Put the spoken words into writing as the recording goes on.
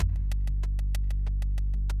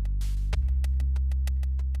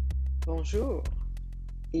Bonjour,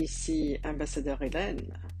 ici ambassadeur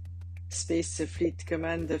Hélène, Space Fleet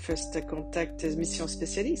Command First Contact Mission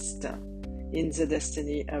Spécialiste in the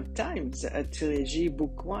Destiny of Times at Trilogy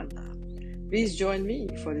Book 1. Please join me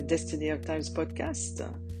for the Destiny of Times podcast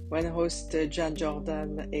when host Jan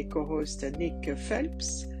Jordan and co-host Nick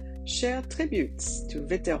Phelps share tributes to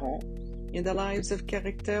veterans in the lives of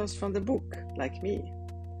characters from the book, like me.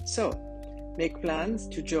 So, make plans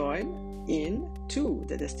to join in to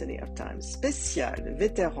the Destiny of Time Special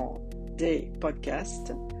Veteran Day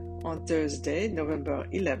podcast on Thursday, November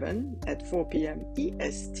 11 at 4 p.m.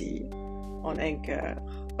 EST on Anchor,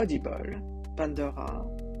 Audible, Pandora,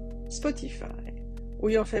 Spotify ou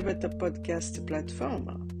your favorite podcast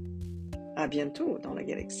platform. À bientôt dans la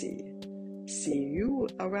galaxie. See you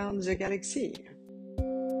around the galaxy.